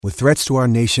With threats to our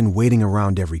nation waiting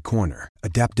around every corner,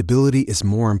 adaptability is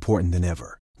more important than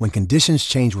ever. When conditions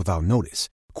change without notice,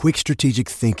 quick strategic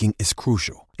thinking is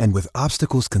crucial. And with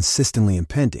obstacles consistently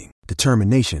impending,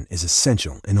 determination is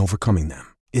essential in overcoming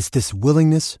them. It's this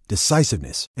willingness,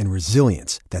 decisiveness, and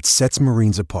resilience that sets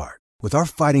Marines apart. With our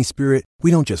fighting spirit, we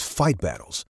don't just fight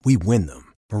battles, we win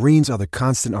them. Marines are the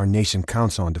constant our nation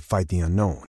counts on to fight the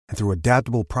unknown. And through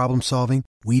adaptable problem solving,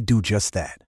 we do just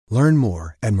that. Learn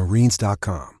more at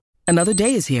marines.com. Another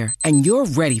day is here, and you're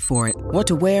ready for it. What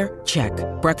to wear? Check.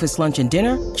 Breakfast, lunch, and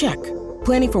dinner? Check.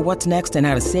 Planning for what's next and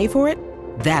how to save for it?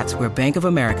 That's where Bank of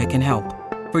America can help.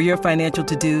 For your financial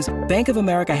to-dos, Bank of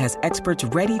America has experts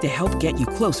ready to help get you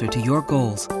closer to your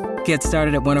goals. Get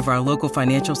started at one of our local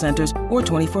financial centers or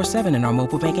 24/7 in our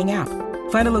mobile banking app.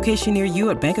 Find a location near you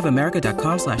at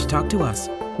bankofamerica.com/talktous.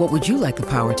 What would you like the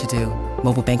power to do?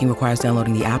 Mobile banking requires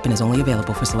downloading the app and is only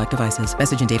available for select devices.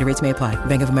 Message and data rates may apply.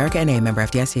 Bank of America N.A., member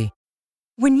FDIC.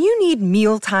 When you need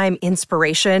mealtime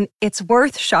inspiration, it's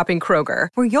worth shopping Kroger,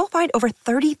 where you'll find over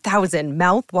 30,000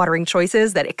 mouth-watering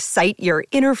choices that excite your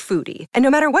inner foodie. And no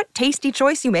matter what tasty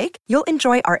choice you make, you'll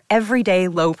enjoy our everyday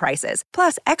low prices,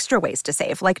 plus extra ways to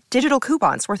save, like digital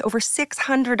coupons worth over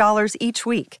 $600 each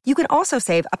week. You can also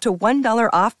save up to $1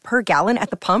 off per gallon at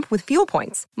the pump with fuel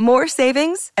points. More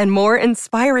savings and more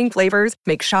inspiring flavors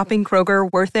make shopping Kroger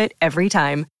worth it every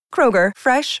time. Kroger,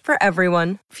 fresh for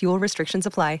everyone. Fuel restrictions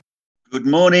apply. Good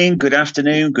morning, good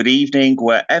afternoon, good evening,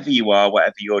 wherever you are,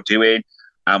 whatever you're doing,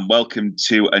 and welcome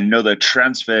to another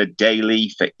Transfer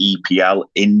Daily for EPL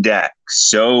Index.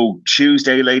 So,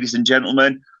 Tuesday, ladies and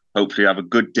gentlemen, hopefully you have a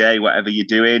good day, whatever you're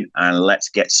doing, and let's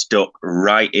get stuck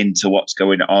right into what's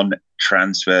going on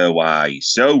transfer-wise.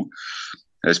 So,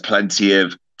 there's plenty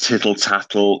of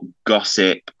tittle-tattle,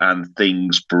 gossip, and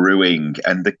things brewing,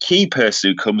 and the key person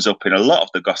who comes up in a lot of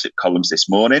the gossip columns this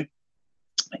morning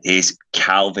is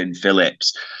Calvin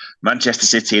Phillips. Manchester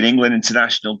City and England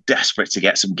international, desperate to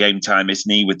get some game time, isn't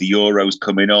he, with the Euros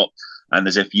coming up? And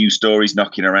there's a few stories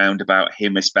knocking around about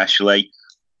him especially.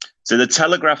 So the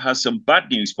Telegraph has some bad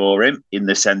news for him in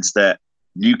the sense that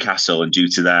Newcastle, and due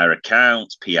to their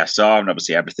accounts, PSR, and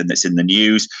obviously everything that's in the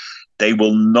news, they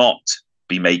will not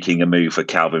be making a move for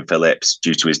Calvin Phillips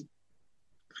due to his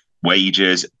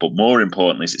wages. But more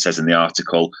importantly, as it says in the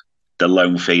article, the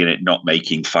loan fee and it not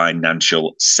making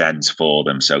financial sense for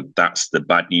them. So that's the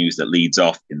bad news that leads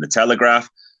off in the Telegraph.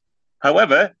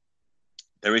 However,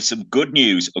 there is some good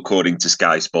news according to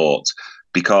Sky Sports,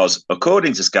 because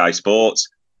according to Sky Sports,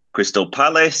 Crystal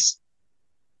Palace,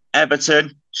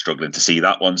 Everton, struggling to see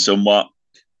that one somewhat,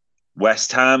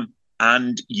 West Ham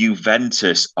and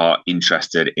Juventus are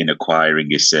interested in acquiring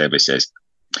his services.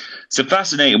 It's a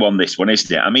fascinating one, this one,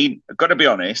 isn't it? I mean, I've got to be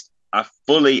honest, I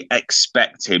fully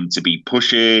expect him to be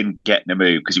pushing, getting a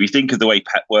move. Because if you think of the way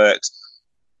Pep works,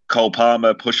 Cole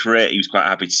Palmer pushed for it. He was quite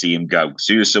happy to see him go. As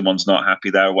soon as someone's not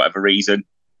happy there, for whatever reason,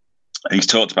 and he's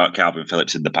talked about Calvin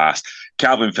Phillips in the past.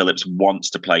 Calvin Phillips wants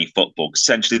to play football.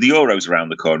 Essentially, the Euros around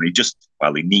the corner.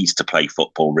 He needs to play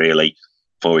football, really,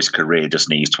 for his career,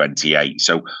 doesn't he? He's 28.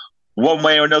 So one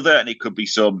way or another, and it could be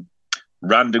some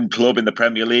random club in the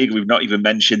Premier League. We've not even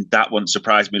mentioned that one.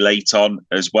 Surprised me late on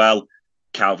as well.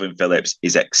 Calvin Phillips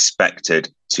is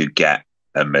expected to get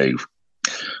a move.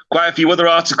 Quite a few other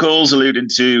articles alluding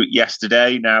to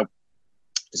yesterday. Now,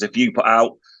 there's a few put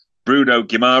out. Bruno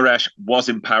Guimaraes was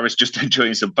in Paris just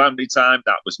enjoying some family time.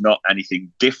 That was not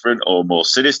anything different or more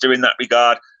sinister in that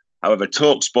regard. However,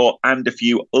 TalkSport and a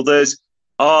few others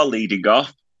are leading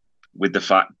off with the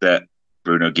fact that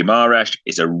Bruno Guimaraes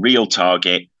is a real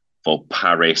target for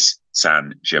Paris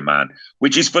Saint-Germain,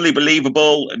 which is fully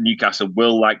believable. Newcastle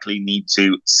will likely need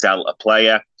to sell a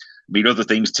player. I mean, other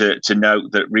things to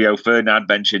note that Rio Ferdinand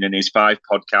mentioned in his 5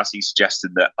 podcast, he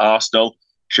suggested that Arsenal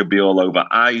should be all over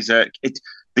Isaac.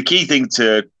 The key thing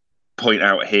to point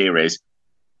out here is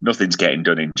nothing's getting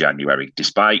done in January.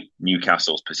 Despite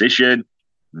Newcastle's position,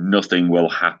 nothing will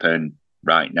happen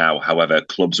right now. However,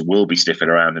 clubs will be sniffing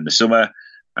around in the summer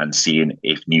and seeing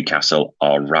if Newcastle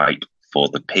are ripe for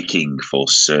the picking for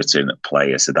certain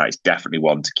players. So that is definitely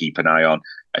one to keep an eye on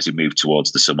as we move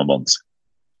towards the summer months.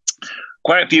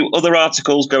 Quite a few other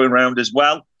articles going around as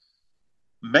well,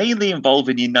 mainly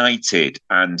involving United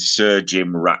and Sir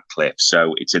Jim Ratcliffe.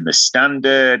 So it's in the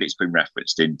Standard, it's been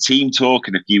referenced in Team Talk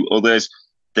and a few others,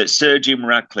 that Sir Jim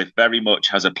Ratcliffe very much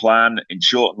has a plan in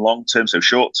short and long term. So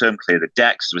short term, clear the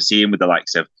decks. We're seeing with the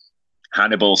likes of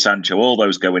Hannibal, Sancho, all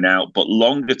those going out. But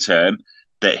longer term,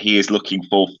 that he is looking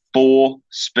for 4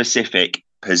 specific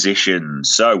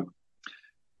positions. So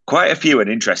quite a few, an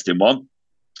interesting one.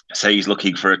 So he's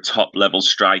looking for a top-level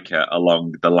striker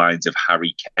along the lines of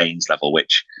Harry Kane's level,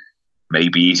 which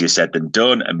maybe easier said than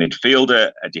done. A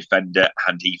midfielder, a defender,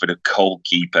 and even a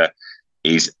goalkeeper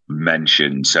is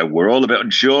mentioned. So we're all a bit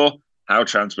unsure how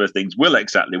transfer things will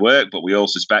exactly work, but we all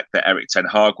suspect that Eric Ten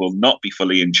Hag will not be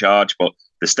fully in charge. But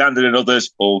the Standard and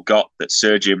others all got that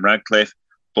Sir Jim Ratcliffe,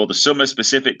 for the summer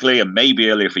specifically, and maybe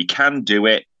earlier if he can do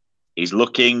it, is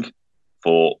looking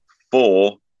for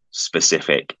 4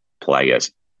 specific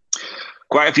players.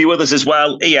 Quite a few others as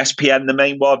well. ESPN, the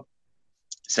main one,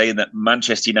 saying that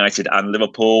Manchester United and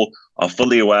Liverpool are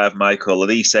fully aware of Michael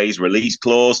Olise's release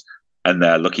clause and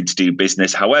they're looking to do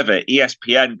business. However,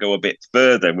 ESPN go a bit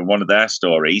further with one of their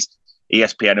stories.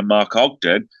 ESPN and Mark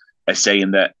Ogden are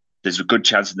saying that there's a good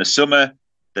chance in the summer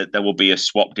that there will be a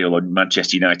swap deal, and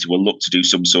Manchester United will look to do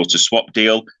some sort of swap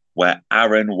deal where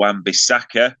Aaron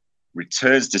Wan-Bissaka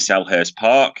returns to Selhurst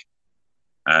Park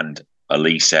and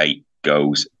Olise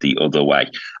goes the other way.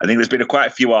 I think there's been quite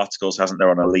a few articles, hasn't there,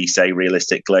 on Olise,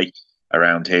 realistically,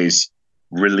 around his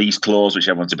release clause, which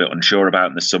everyone's a bit unsure about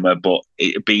in the summer, but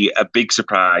it'd be a big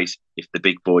surprise if the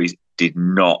big boys did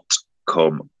not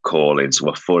come calling. So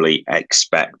we're fully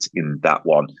expecting that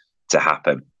one to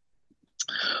happen.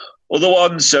 Other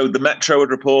ones, so the Metro had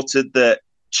reported that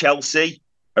Chelsea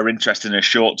are interested in a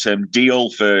short-term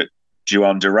deal for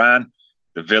Juan Duran,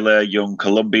 the Villa young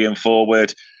Colombian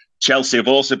forward. Chelsea have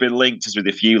also been linked, as with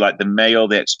a few like the Mail,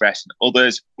 the Express and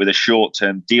others, with a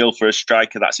short-term deal for a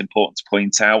striker. That's important to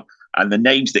point out. And the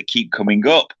names that keep coming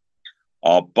up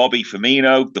are Bobby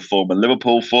Firmino, the former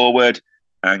Liverpool forward,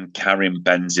 and Karim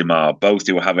Benzema, both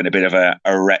who are having a bit of a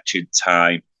wretched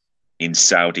time in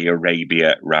Saudi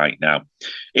Arabia right now.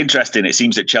 Interesting, it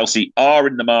seems that Chelsea are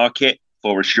in the market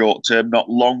for a short term, not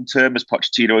long term, as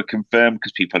Pochettino had confirmed,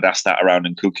 because people had asked that around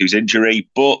Nkunku's injury,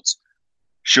 but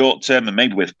short term, and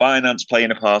maybe with finance playing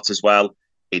a part as well,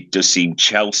 it does seem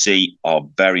Chelsea are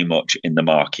very much in the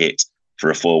market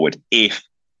for a forward if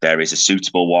there is a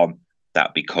suitable one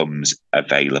that becomes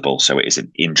available. So it is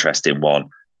an interesting one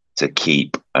to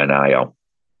keep an eye on.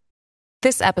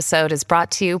 This episode is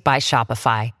brought to you by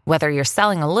Shopify. Whether you're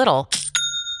selling a little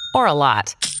or a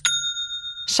lot,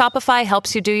 Shopify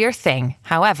helps you do your thing,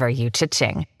 however you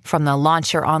cha-ching. From the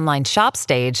launch your online shop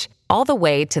stage, all the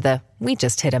way to the we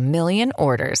just hit 1 million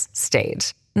orders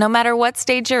stage. No matter what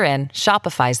stage you're in,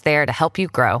 Shopify's there to help you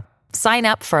grow. Sign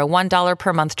up for a $1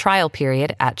 per month trial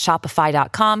period at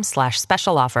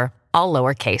shopify.com/special offer, all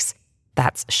lowercase.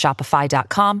 That's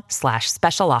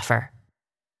shopify.com/special offer.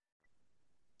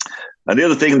 And the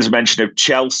other thing that's mentioned of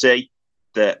Chelsea,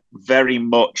 that very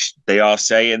much they are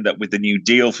saying that with the new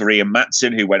deal for Ian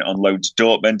Maatsen, who went on loan to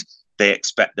Dortmund, they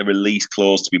expect the release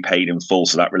clause to be paid in full.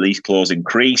 So that release clause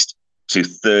increased to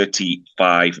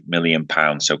 £35 million.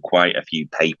 So quite a few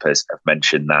papers have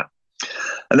mentioned that.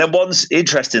 And then one's,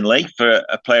 interestingly, for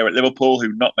a player at Liverpool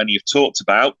who not many have talked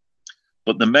about,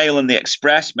 but the Mail and the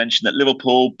Express mentioned that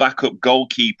Liverpool backup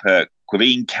goalkeeper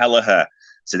Quirine Kelleher,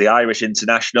 so the Irish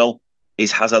international,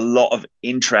 has a lot of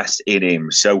interest in him.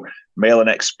 So Mail and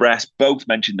Express both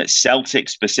mentioned that Celtic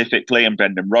specifically and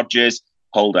Brendan Rodgers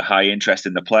hold a high interest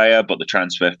in the player, but the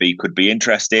transfer fee could be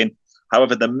interesting.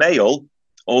 However, the Mail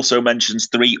also mentions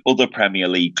 3 other Premier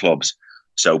League clubs.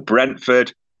 So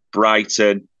Brentford,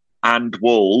 Brighton and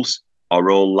Wolves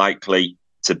are all likely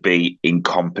to be in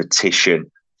competition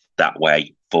that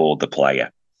way for the player.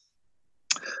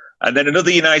 And then another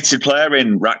United player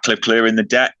in Ratcliffe clearing the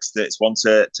decks that's one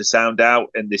to sound out,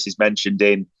 and this is mentioned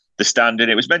in the Standard.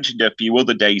 It was mentioned a few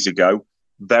other days ago,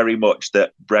 very much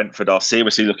that Brentford are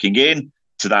seriously looking in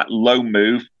to that loan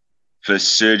move for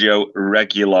Sergio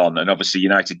Reguilon. And obviously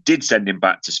United did send him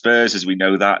back to Spurs, as we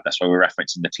know that. That's why we're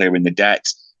referencing the clearing the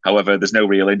decks. However, there's no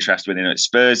real interest within at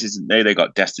Spurs, isn't there? They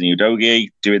got Destiny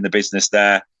Udogie doing the business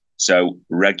there. So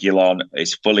Reguilon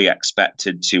is fully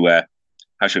expected to,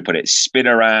 how should we put it, spin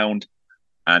around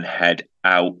and head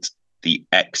out the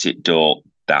exit door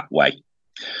that way.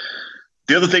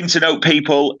 The other thing to note,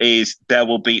 people, is there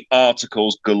will be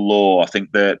articles galore. I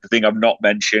think the thing I've not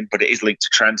mentioned, but it is linked to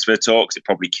transfer talks, it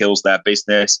probably kills their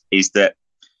business, is that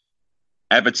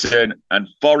Everton and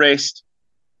Forest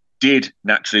did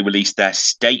naturally release their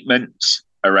statements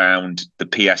around the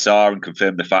PSR and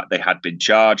confirm the fact they had been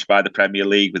charged by the Premier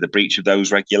League with a breach of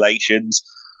those regulations.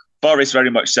 Forest very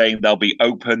much saying they'll be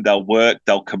open, they'll work,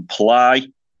 they'll comply.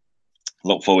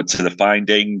 Look forward to the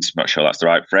findings. I'm not sure that's the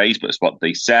right phrase, but it's what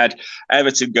they said.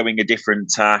 Everton going a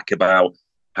different tack about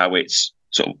how it's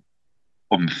sort of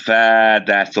unfair,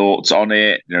 their thoughts on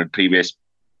it, previous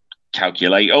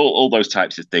calculate, all those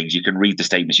types of things. You can read the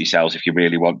statements yourselves if you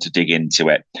really want to dig into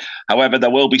it. However,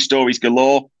 there will be stories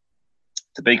galore.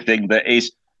 The big thing that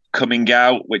is coming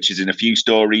out, which is in a few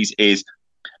stories, is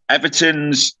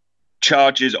Everton's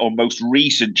charges or most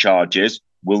recent charges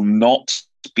will not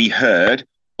be heard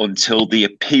until the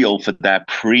appeal for their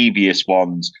previous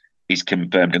ones is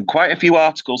confirmed. And quite a few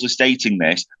articles are stating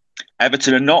this.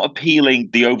 Everton are not appealing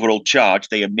the overall charge.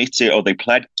 They admitted or they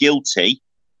pled guilty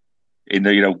in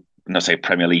the, not say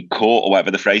Premier League court or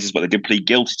whatever the phrase is, but they did plead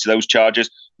guilty to those charges.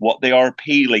 What they are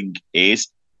appealing is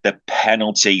the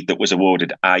penalty that was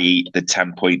awarded, i.e. the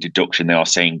 10-point deduction. They are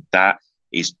saying that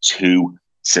is too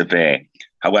severe.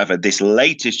 However, this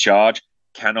latest charge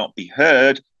cannot be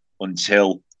heard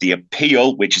until the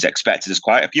appeal, which is expected, as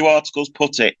quite a few articles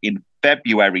put it, in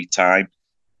February time,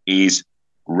 is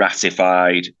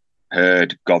ratified,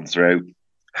 heard, gone through,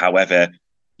 however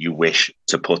you wish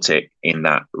to put it in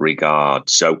that regard.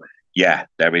 So, yeah,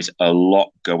 there is a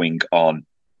lot going on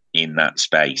in that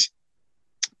space.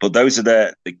 But those are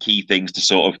the key things to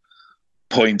sort of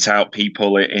point out,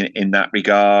 people, in that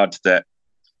regard, that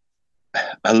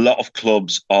a lot of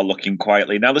clubs are looking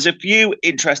quietly. Now, there's a few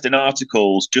interesting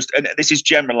articles, and this is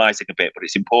generalising a bit, but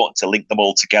it's important to link them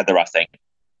all together, I think.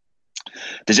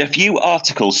 There's a few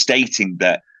articles stating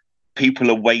that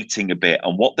people are waiting a bit,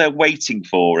 and what they're waiting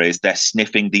for is they're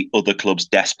sniffing the other club's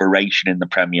desperation in the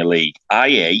Premier League,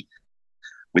 i.e.,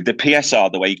 with the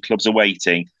PSR, the way clubs are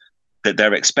waiting, that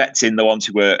they're expecting the ones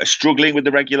who are struggling with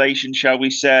the regulation, shall we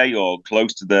say, or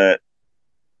close to the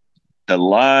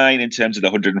line in terms of the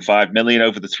 105 million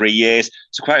over the 3 years.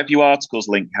 So quite a few articles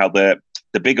link how the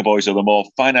bigger boys, or the more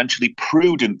financially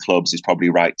prudent clubs, is probably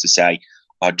right to say,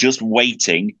 are just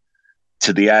waiting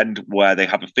to the end where they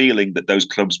have a feeling that those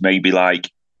clubs may be like,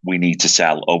 we need to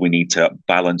sell, or we need to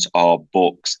balance our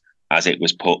books, as it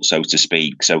was put, so to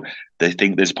speak. So they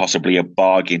think there's possibly a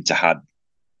bargain to have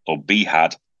or be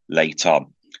had late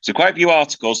on. So quite a few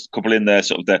articles, a couple in the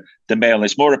sort of the Mail, and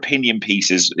there's more opinion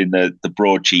pieces in the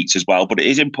broadsheets as well. But it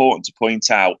is important to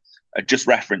point out, just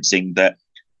referencing, that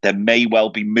there may well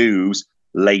be moves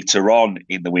later on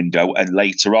in the window, and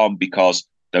later on because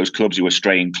those clubs who are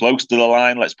straying close to the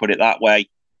line, let's put it that way,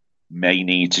 may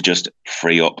need to just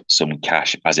free up some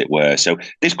cash, as it were. So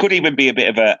this could even be a bit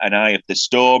of an eye of the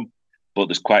storm, but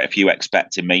there's quite a few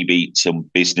expecting maybe some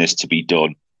business to be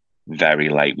done very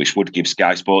late, which would give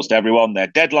Sky Sports to everyone their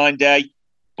deadline day,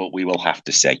 but we will have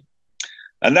to see.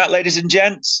 And that, ladies and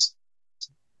gents,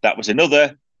 that was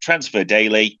another Transfer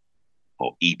Daily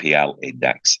for EPL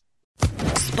Index.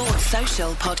 Sports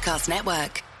Social Podcast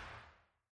Network.